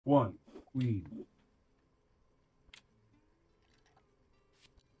One. Queen.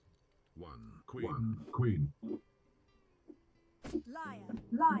 One. Queen. One. Queen. Liar.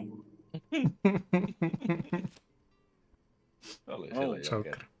 Liar. Oli siellä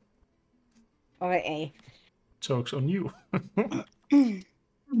Joker. Oi ei. Jokes on you. Beauty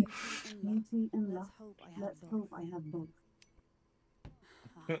and love. Let's hope I have both.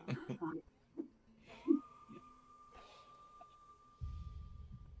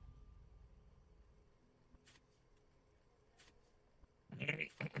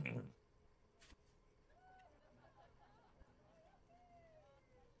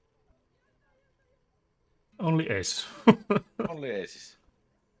 Only ace. Only aces.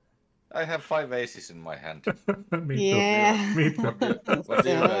 I have 5 aces in my hand. Me Yeah. too. Me too. What do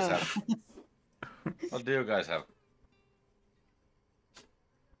you guys have? What do you guys have?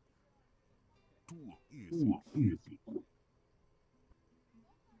 Too easy.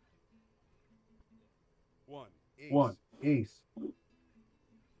 One. Ace.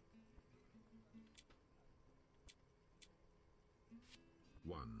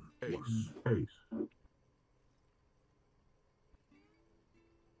 One. Ace. Ace.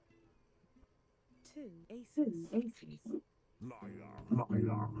 Two aces. Liar.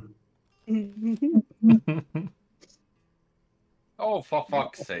 Liar. Oh, for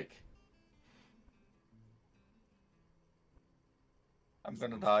fuck's sake. I'm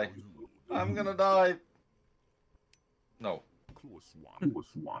gonna die. I'm gonna die. No. Close one.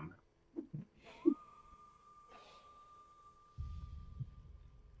 Close one.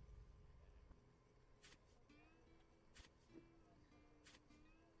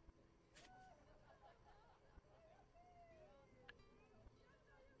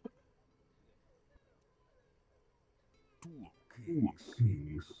 Two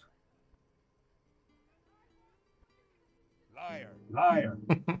keys. Liar. Liar.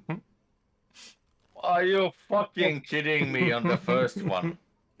 Are you fucking kidding me on the first one?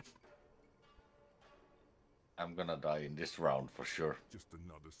 I'm gonna die in this round for sure. Just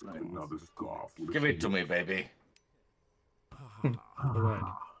another scarf. Give it to me, baby. Alright.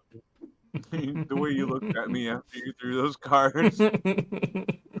 The way you looked at me after you threw those cards. Got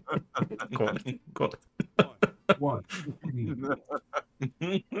it. Got it. One. Queen.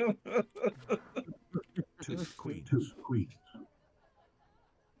 Two queen. Two queen.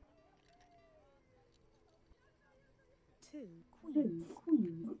 Two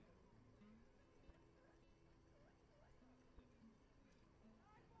queens.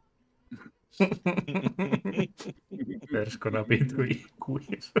 There's gonna be 3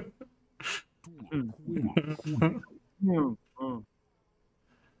 queens. No.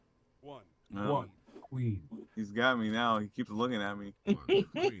 One. Queen. He's got me now. He keeps looking at me. One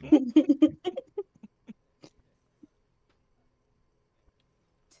queen.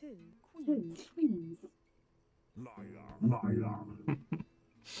 Two queens. Liar. Liar.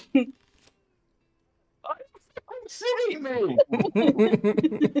 I'm sitting me.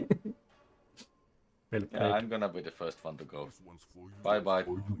 Well Yeah, played. I'm gonna be the first one to go. This one's for you. Bye bye.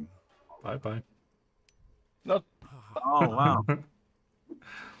 For you. Bye bye. Not. Oh, wow.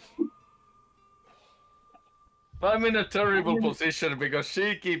 I'm in a terrible position because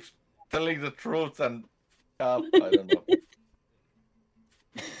she keeps telling the truth and I don't know.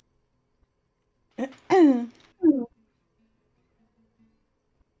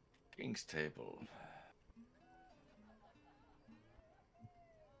 King's table.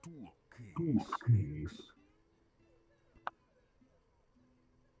 Two keys.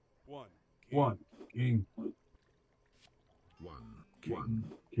 One. King. One king.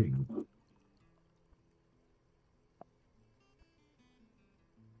 King.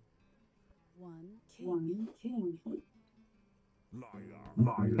 One king. Liar.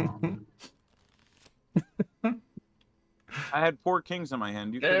 Liar. I had 4 kings in my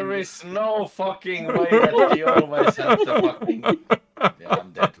hand. You There couldn't- is no fucking way that he always has the fucking. Yeah,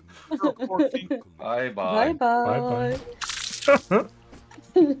 I'm dead. Four kings. Bye Bye bye. bye.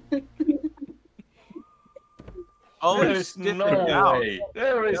 Oh, There he's is stiffened no out. way.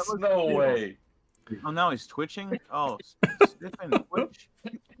 There is looks no good. way. Oh, now he's twitching? Oh, stiffen, twitch.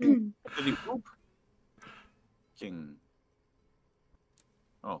 Did he poop? King.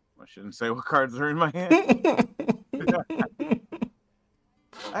 Oh, I shouldn't say what cards are in my hand.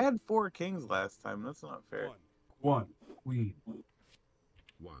 I had 4 kings last time. That's not fair. One. Queen.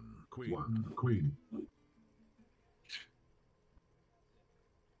 One queen. One queen.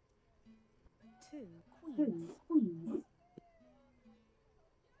 Two queens.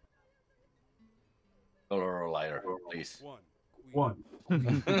 Color or liar, please. One. One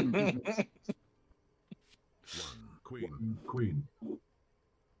queen. Queen.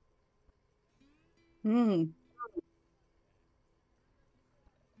 Hmm.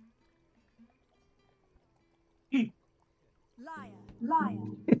 Liar. Liar.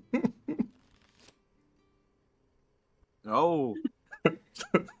 Oh,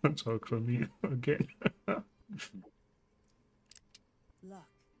 Joke from me again. Luck.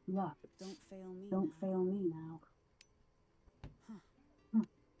 Luck. Don't fail me. Don't fail me now.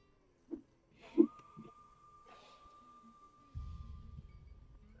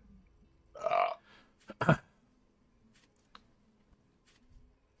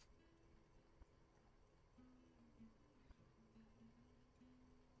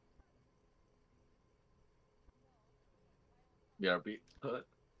 BRB.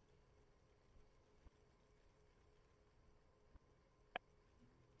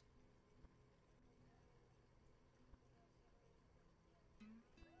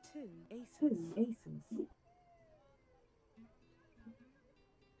 Two aces. Two aces.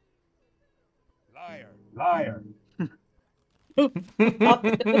 Liar. Liar.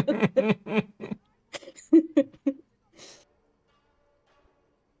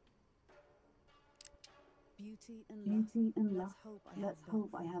 Beauty and luck. Beauty and luck. Let's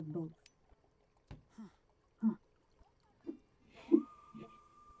hope I have both.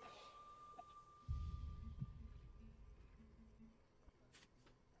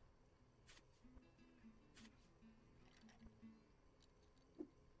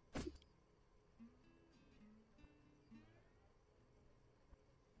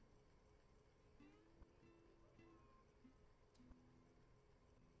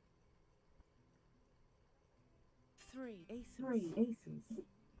 Three aces. Three aces.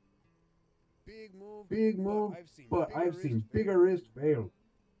 Big move, but I've seen bigger wrist fail.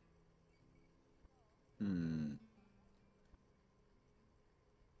 hmm.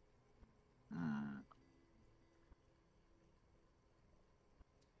 Hmm.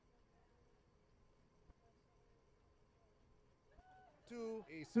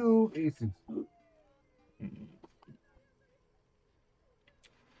 Two aces.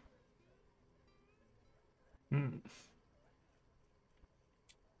 Hmm.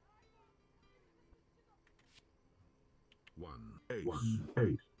 One ace. One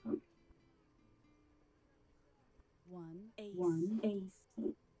ace. One ace. One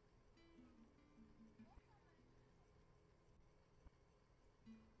ace.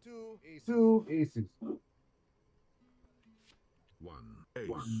 Two aces. One ace.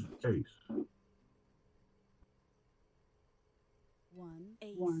 One ace. One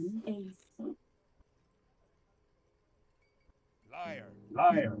ace. One ace. Liar.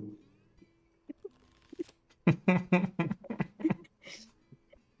 Liar.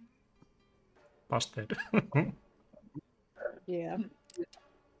 Busted. Yeah.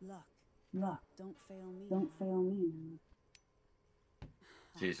 Luck. Luck. Don't fail me. Don't fail me now.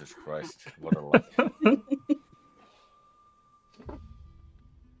 Jesus Christ, what a luck.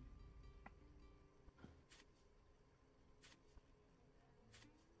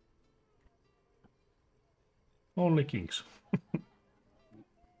 Only kings.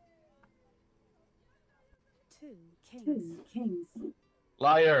 Two kings. Two kings.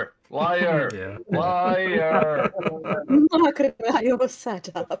 Liar, liar, Yeah. liar. Margaret, you were set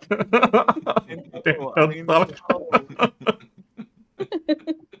up.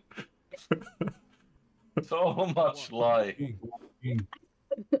 So much lie. King. King.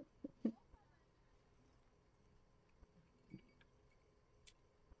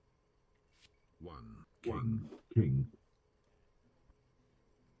 One One king.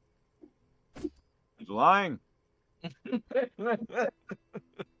 king. He's lying.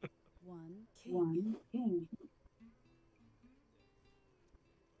 One king. One king.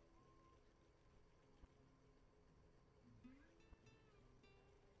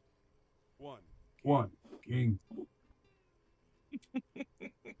 One king.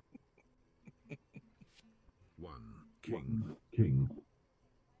 One king. One king.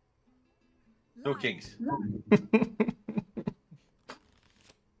 Two kings.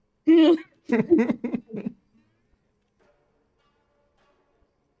 Can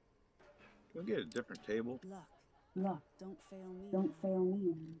we get a different table? Luck. Luck. Don't fail me. Don't fail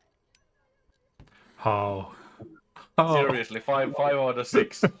me now. How? How? Seriously, five out of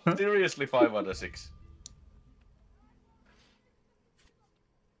six. Seriously, 5 out of 6.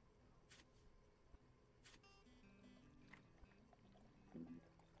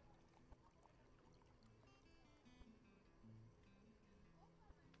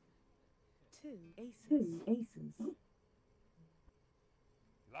 Two aces. Two aces.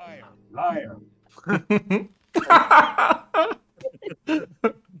 Liar. Liar.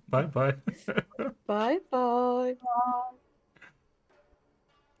 Bye bye. Bye bye.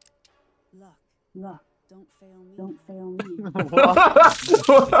 Luck. luck. Don't fail me. Don't fail me.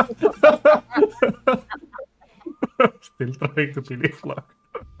 Still trying to believe luck.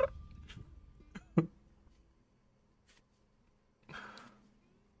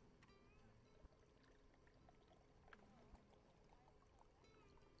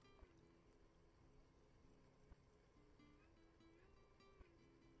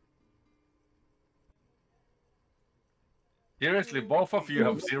 Seriously, both of you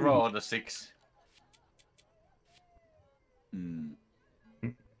have 0 on the 6. Mm.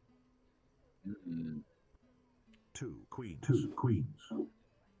 Mm. 2 queens. 2 queens.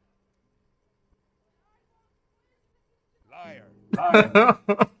 Liar.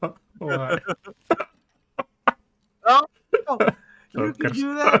 Why? Oh, you can Jokers.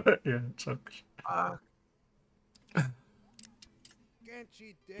 do that. Yeah, jokers.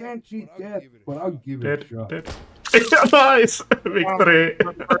 Can't cheat death, but I'll give it Dead, a shot. dead. Nice! Victory!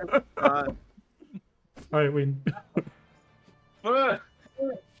 I win.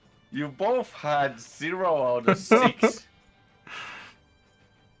 You both had 0 out of 6.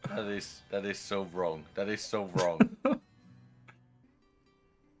 That is so wrong. That is so wrong. 1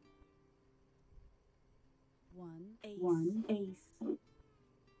 ace.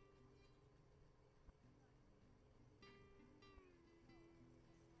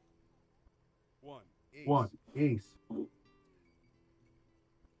 1 ace. 1 ace.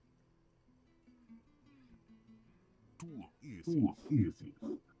 2 easy. 2 easy.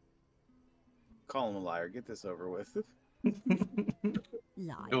 Call him a liar. Get this over with.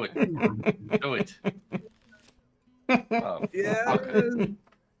 Liar. Do it. Do it. Oh, Yeah. fuck it.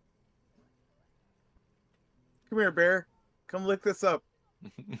 Come here, bear. Come lick this up.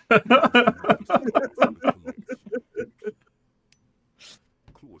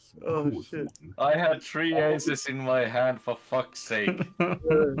 Oh shit. I had 3 aces in my hand, for fuck's sake.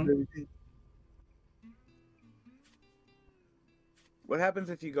 What happens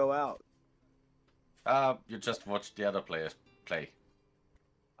if you go out? You just watch the other players play.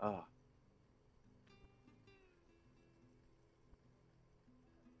 Oh.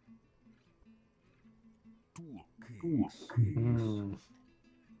 Mm.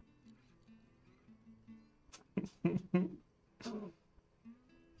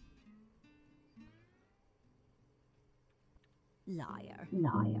 Liar.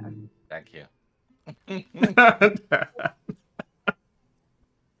 Liar. Thank you.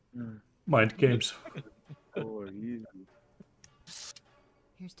 Mind games. Oh, easy.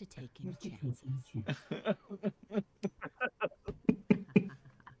 Here's to taking Here's to chances. taking.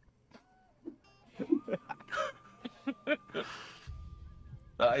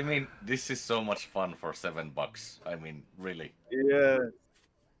 I mean, this is so much fun for $7. I mean, really. Yeah.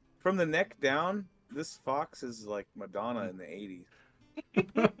 From the neck down, this fox is like Madonna in the 80s.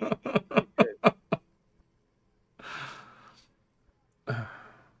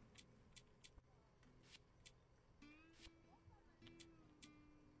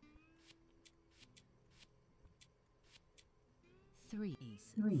 Three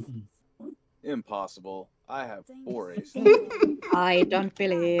aces. 3 ace. Impossible. I have 4 aces. I don't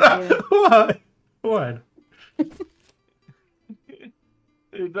believe you. Why? Why?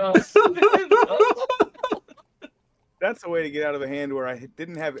 It does. That's a way to get out of a hand where I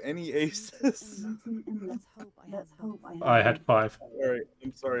didn't have any aces. Let's hope I have Let's hope both. I had 5. Sorry,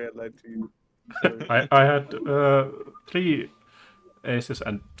 I'm sorry I lied to you. Sorry. I had 3 aces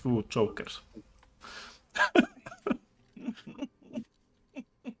and 2 jokers.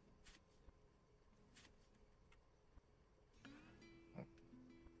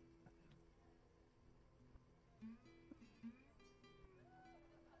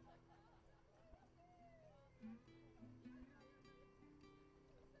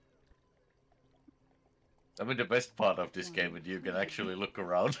 I mean, the best part of this game is you can actually look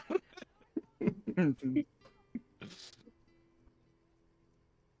around.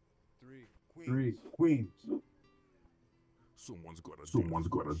 3 queens. Someone's got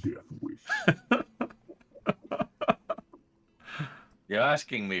a death wish. You're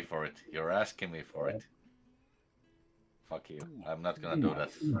asking me for it. You're asking me for it. Fuck you. I'm not gonna do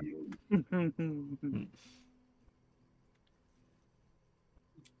that.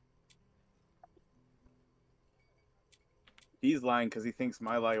 He's lying because he thinks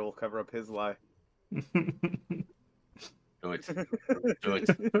my lie will cover up his lie. Do it. Do it.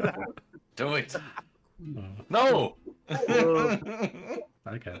 Do it. No!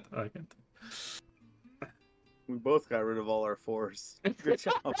 I can't. We both got rid of all our 4s. Good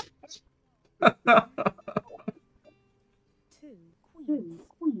job. 2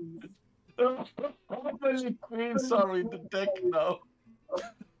 queens. 2 queens. How many queens are in the deck now?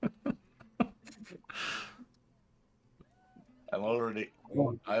 I'm already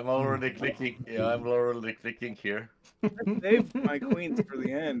clicking. Yeah, I'm already clicking here. I saved my queens for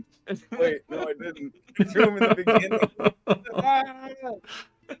the end. Wait, no, I didn't. I threw him in the beginning. Ah,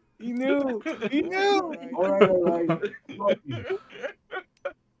 he knew. He knew. All right.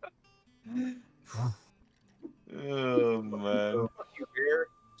 Oh man. You bear,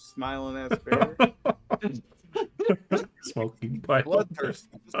 smiling ass bear. Smoking pipe.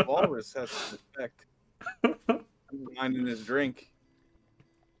 Bloodthirsty. This walrus has some respect. I'm minding his drink.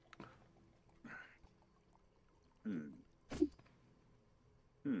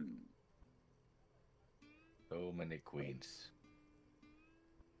 So many queens.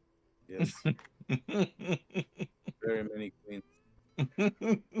 Yes. Very many queens.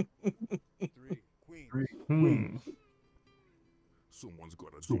 3 queens. Hmm. Someone's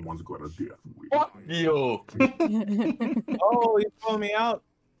got a death wish. Fuck you! Oh, you're pulling me out.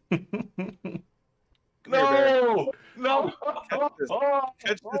 No! No!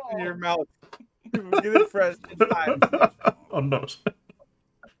 Catch this in your mouth. Get it fresh inside. On nose.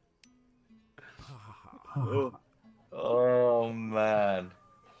 Oh, Oh man.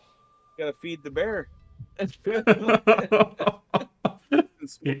 gotta feed the bear.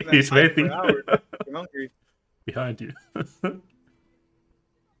 He's waiting. I'm hungry. Behind you.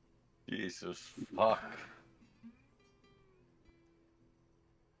 Jesus fuck.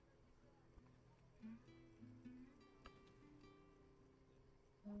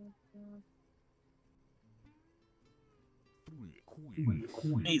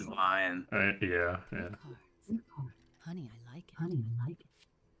 He's lying. Yeah. Cards. Honey, I like it.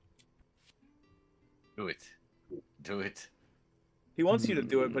 Do it. Do it. He wants you to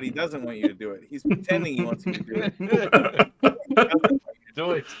do it, but he doesn't want you to do it. He's pretending he wants you to do it.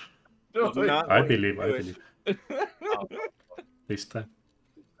 Do it. Do Does it. not I want you to believe. do it. This time.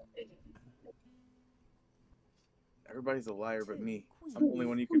 Everybody's a liar but me. I'm the only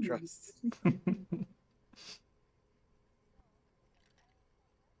one you can trust.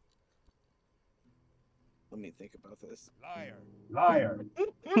 Let me think about this. Liar.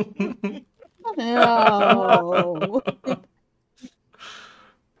 No.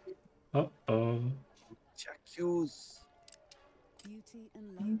 Uh-oh. Chacuse. Beauty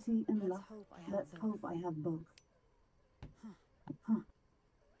and Beauty and Let's luck. hope I have Let's both. hope I have both.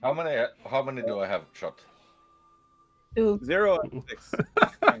 How many do I have shot? 2. 0 out of 6.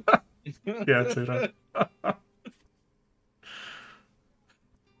 Yeah, it's right.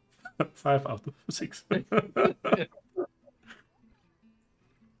 5 out of 6.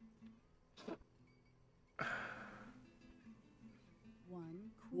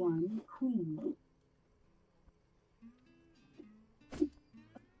 One queen.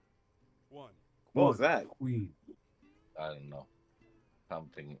 One. What was that? Queen. I don't know.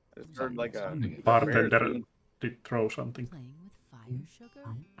 Something. I just heard like a something. Bartender did throw something. Playing with fire sugar.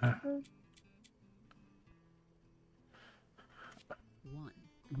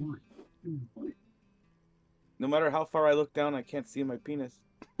 One. No matter how far I look down, I can't see my penis.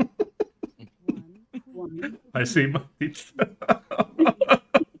 One. I see my tits.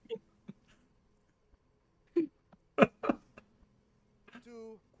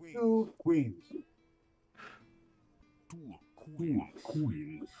 2 queens. 2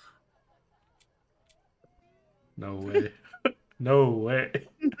 queens. No way. No way.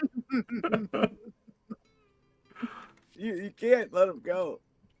 You can't let him go.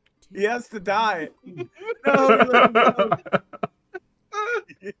 He has to die. No, let him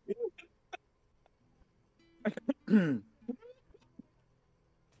go.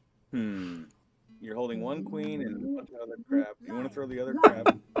 You're holding one queen and a bunch of other crap. You want to throw the other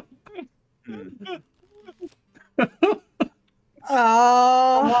crap?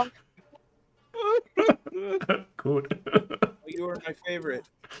 Oh. Good. You were my favorite.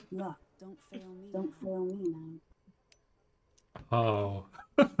 Luck. Don't fail me. Don't fail me now. Oh.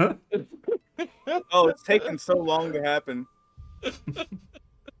 Oh, it's taken so long to happen.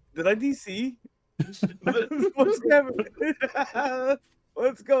 Did I DC? What's happening?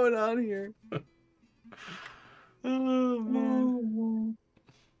 What's going on here? Oh, man.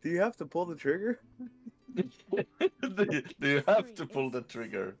 Do you have to pull the trigger? Do you have to pull the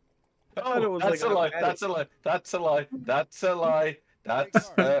trigger? thought it was That's like a lie. automatic. That's a lie. That's a lie. That's a lie.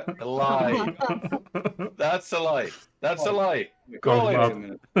 That's a lie. That's a lie. That's a lie. Call Go Wait a up.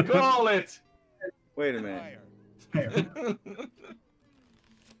 minute. Call it. Wait a minute. Liar.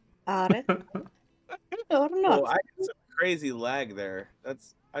 Are it? Or Oh, not? I had some crazy lag there.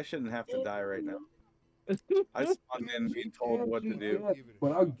 I shouldn't have to die right now. I spawned in being told what to do.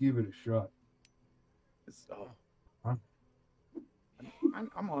 But I'll give it a shot. It's, oh. Huh?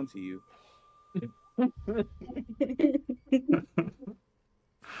 I'm on to you.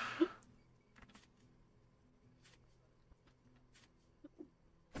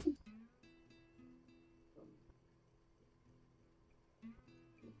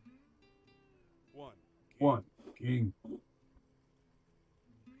 One. King.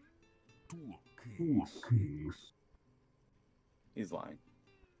 Two Two kings. kings. He's lying.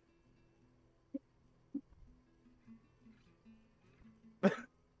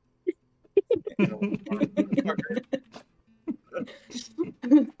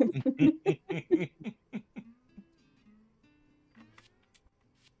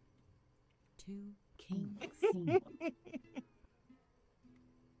 Two kings.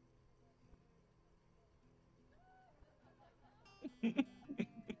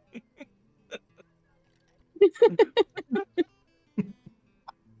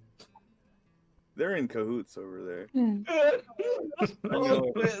 They're in cahoots over there. Hmm. I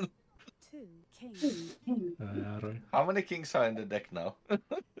know it. Two kings. How many kings are in the deck now?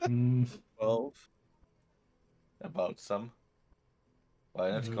 12. About some.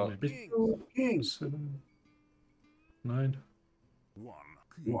 Why not go? Maybe Two kings. 7, 9, One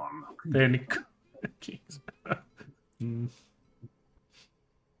king. 10 kings. One.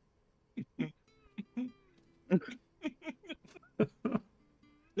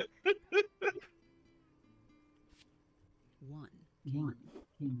 One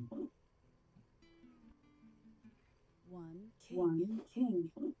king. One king. One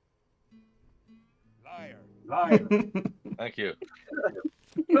king. Liar. Liar. Thank you.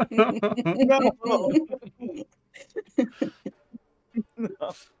 No. No.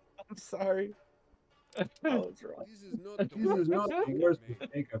 I'm sorry. I was wrong. This is not the worst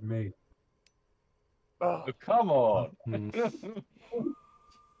mistake I've made. Oh, come on.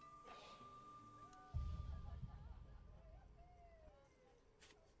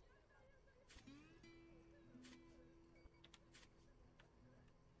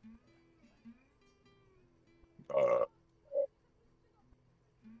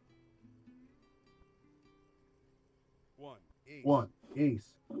 One. Ace. One.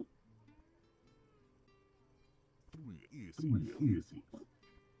 Ace. Three easy.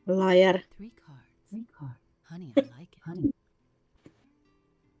 Liar. Three cards. Three cards. Honey, I like it. Honey.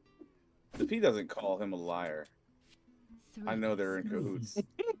 If he doesn't call him a liar, Three. I know they're in cahoots.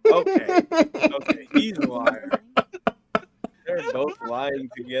 Okay. Okay, he's a liar. They're both lying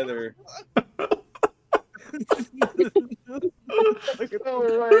together. No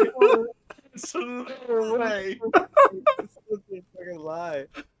way. No way. It's such a fucking lie.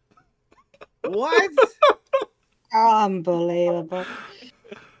 What? Unbelievable.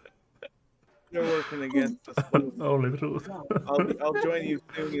 They're working against us. Only truth. I'll join you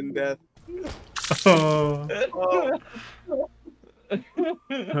soon in death. Oh. Oh.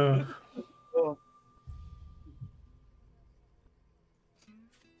 Oh.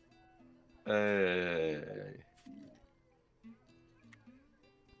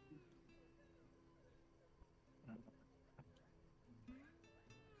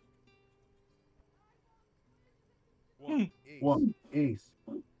 One. Ace.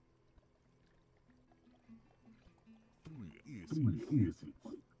 One. Ace. Three easy. Feeling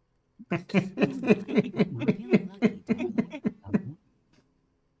lucky, darling.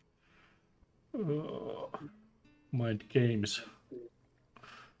 Oh. Mind games.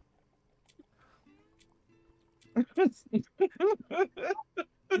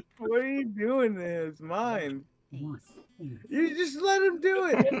 What are you doing there? It's mine. One. Ace. Ace. You just let him do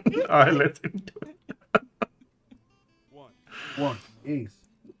it. I let him do it. One. One. Ace.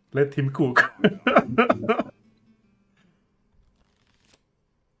 Let him cook.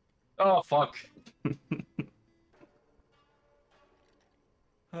 Oh, fuck.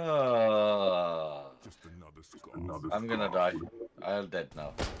 Just another scar. I'm gonna die. I'm dead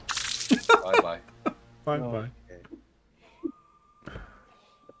now. Bye bye. Bye bye. Okay. I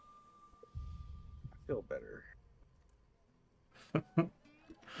feel better.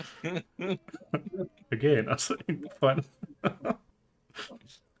 Again, alltså inte fun.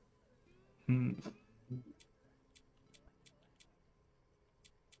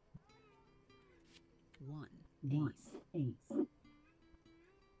 One. One. Ace. Ace.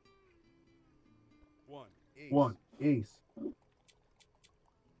 One. Ace. One. Ace.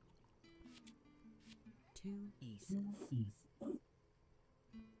 Two aces.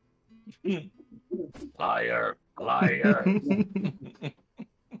 Two aces. Liar. Liar.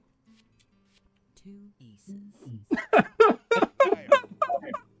 Two aces.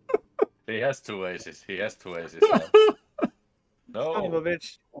 He has two aces. He has two aces. Son of a No.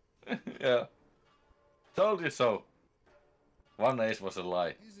 bitch. Yeah. Told you so. One ace was a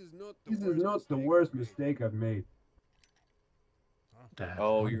lie. This is not the worst mistake I've made. Damn.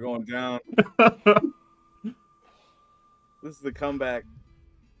 Oh, you're going down. This is the comeback.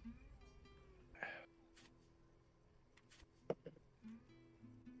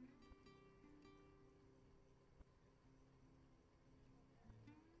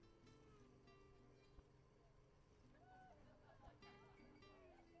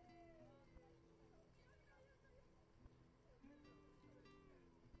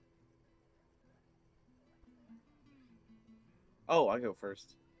 Oh, I go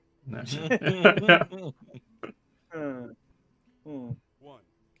first. No.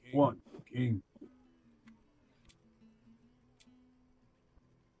 One king.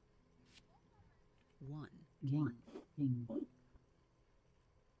 One. One king. One king.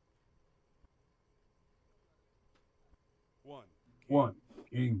 One. One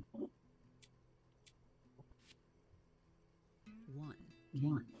king.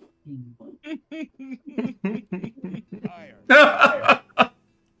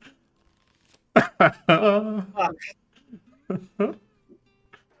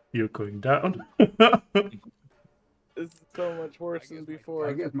 You're going down. This is so much worse than before.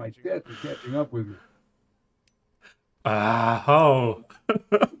 I guess my debts are catching up with me. How?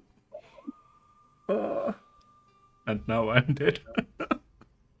 And now I'm dead.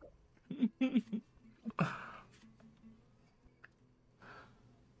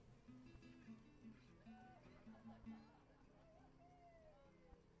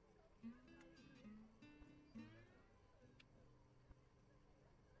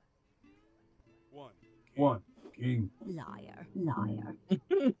 One king. Liar. Liar.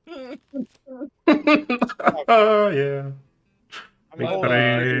 Oh yeah. I'm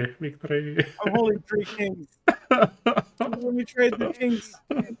Victory. holding 3 kings. Let me trade the kings.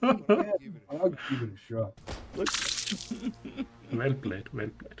 I'll give it a shot. Look, Well played, well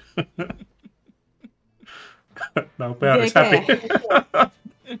played. Now Bear is happy.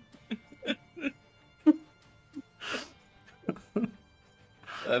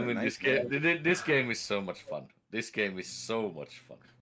 I mean, this game is so much fun. This game is so much fun.